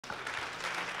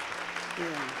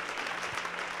Yeah.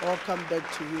 All come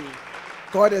back to you.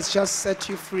 God has just set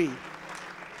you free.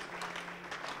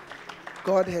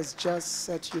 God has just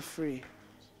set you free.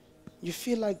 You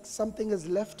feel like something has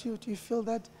left you? Do you feel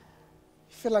that?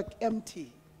 You feel like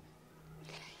empty.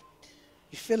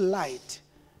 You feel light.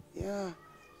 Yeah.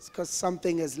 It's because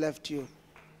something has left you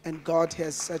and God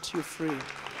has set you free.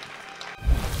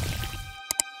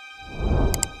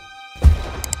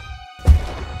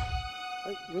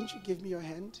 Won't you give me your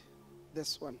hand?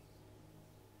 This one.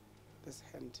 This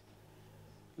hand.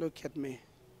 Look at me.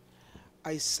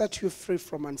 I set you free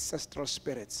from ancestral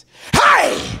spirits.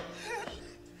 Hey!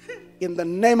 In the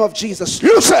name of Jesus,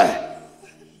 loose her!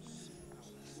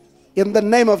 In the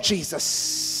name of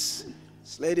Jesus.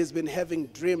 This lady's been having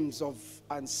dreams of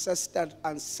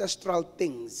ancestral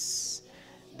things.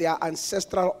 There are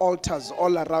ancestral altars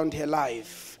all around her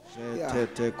life. Yeah.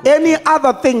 Any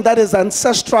other thing that is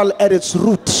ancestral at its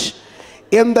root,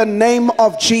 in the name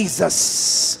of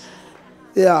Jesus.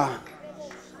 Yeah.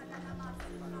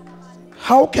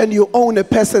 How can you own a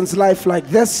person's life like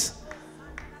this?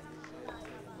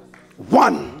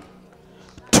 1,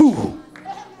 2,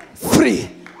 3.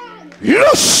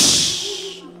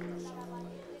 Loose!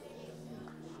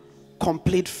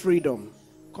 Complete freedom.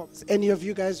 Is any of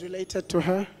you guys related to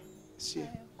her? She's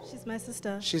my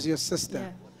sister. She's your sister.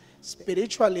 Yeah.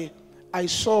 Spiritually, I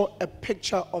saw a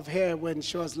picture of her when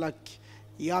she was like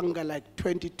younger, like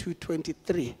 22,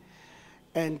 23.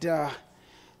 And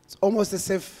it's almost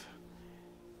as if,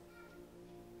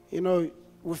 you know,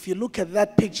 if you look at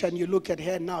that picture and you look at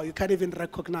her now, you can't even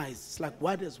recognize. It's like,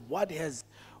 what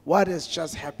has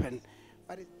just happened?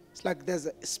 But it's like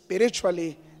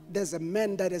spiritually, there's a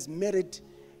man that has married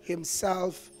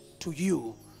himself to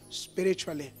you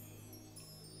spiritually.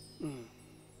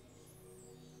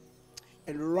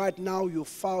 And right now, you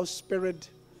foul spirit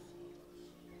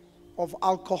of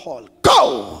alcohol,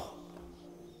 go!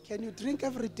 Can you drink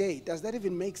every day? Does that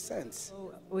even make sense?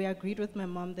 So we agreed with my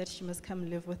mom that she must come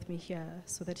live with me here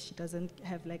so that she doesn't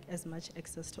have like as much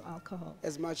access to alcohol.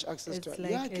 As much access it's to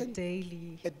like yeah, a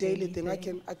daily thing.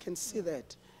 I can see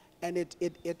that, and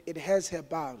it has her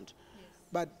bound.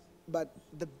 Yes. But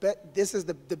this is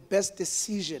the best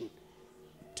decision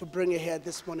to bring her here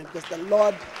this morning because the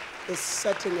Lord is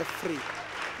setting her free.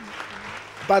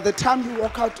 By the time you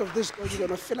walk out of this door, you're going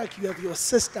to feel like you have your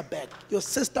sister back. Your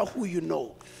sister who you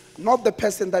know, not the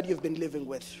person that you've been living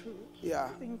with. True. Yeah.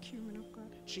 Thank you, man of God.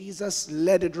 Jesus,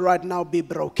 let it right now be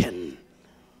broken.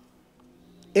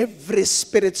 Every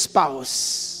spirit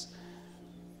spouse.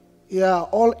 Yeah,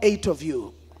 all 8 of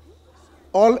you.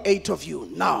 All 8 of you.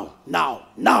 Now.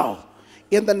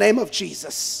 In the name of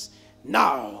Jesus.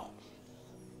 Now.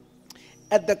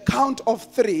 At the count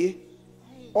of 3,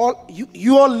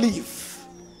 you all leave.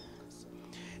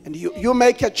 And you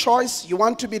make a choice. You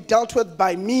want to be dealt with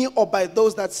by me or by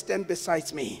those that stand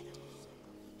beside me.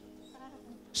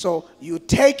 So you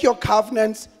take your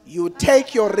covenants, you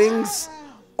take your rings,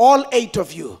 all 8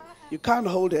 of you. You can't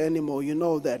hold her anymore. You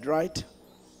know that, right?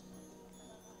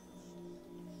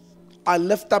 I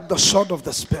lift up the sword of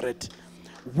the Spirit,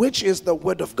 which is the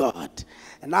word of God.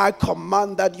 And I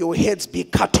command that your heads be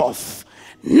cut off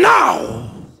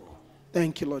now.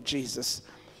 Thank you, Lord Jesus.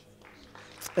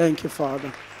 Thank you,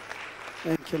 Father.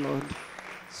 Thank you, Lord.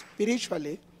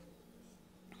 Spiritually,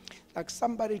 like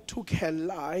somebody took her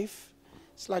life.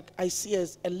 It's like I see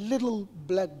as a little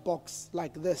black box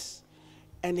like this,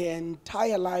 and her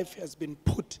entire life has been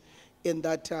put in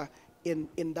that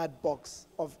in that box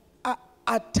of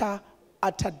utter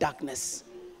darkness.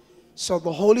 So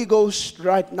the Holy Ghost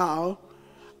right now,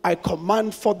 I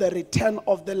command for the return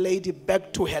of the lady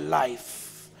back to her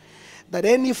life. That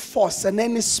any force and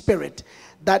any spirit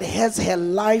that has her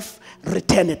life,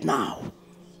 return it now.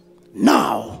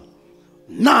 Now.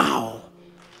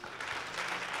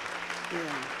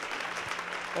 Yeah.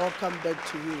 All come back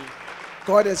to you.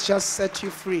 God has just set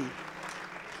you free.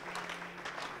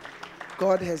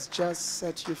 God has just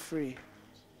set you free.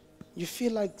 You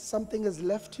feel like something has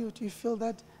left you? Do you feel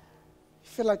that? You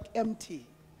feel like empty.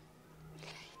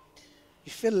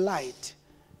 You feel light.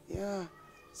 Yeah.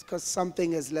 It's because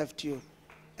something has left you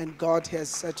and God has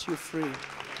set you free.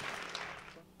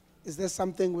 Is there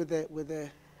something with the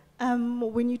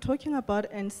when you're talking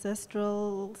about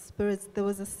ancestral spirits, there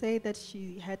was a say that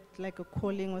she had like a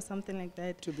calling or something like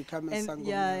that. To become a sangoma.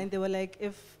 Yeah, and they were like,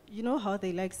 if, you know how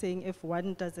they like saying if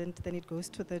one doesn't, then it goes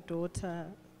to the daughter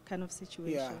kind of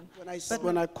situation. Yeah,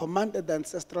 when I commanded the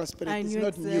ancestral spirit, it's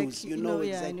not news. You know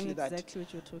exactly that. I knew exactly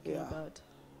what you're talking about.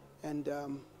 And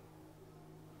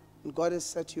God has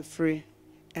set you free,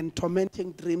 and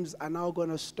tormenting dreams are now going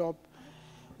to stop.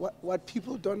 What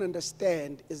people don't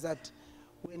understand is that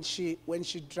when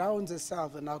she drowns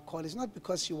herself in alcohol, it's not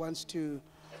because she wants to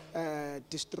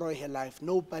destroy her life.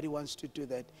 Nobody wants to do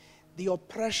that. The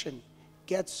oppression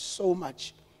gets so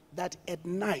much that at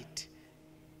night,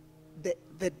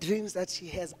 the dreams that she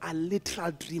has are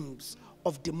literal dreams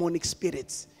of demonic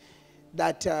spirits.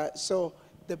 That so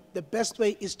the best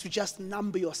way is to just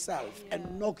numb yourself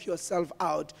and knock yourself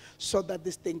out, so that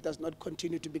this thing does not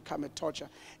continue to become a torture.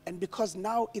 And because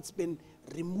now it's been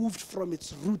removed from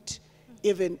its root,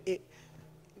 even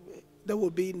there will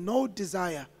be no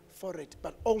desire for it,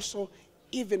 but also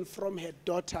even from her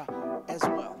daughter as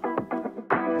well.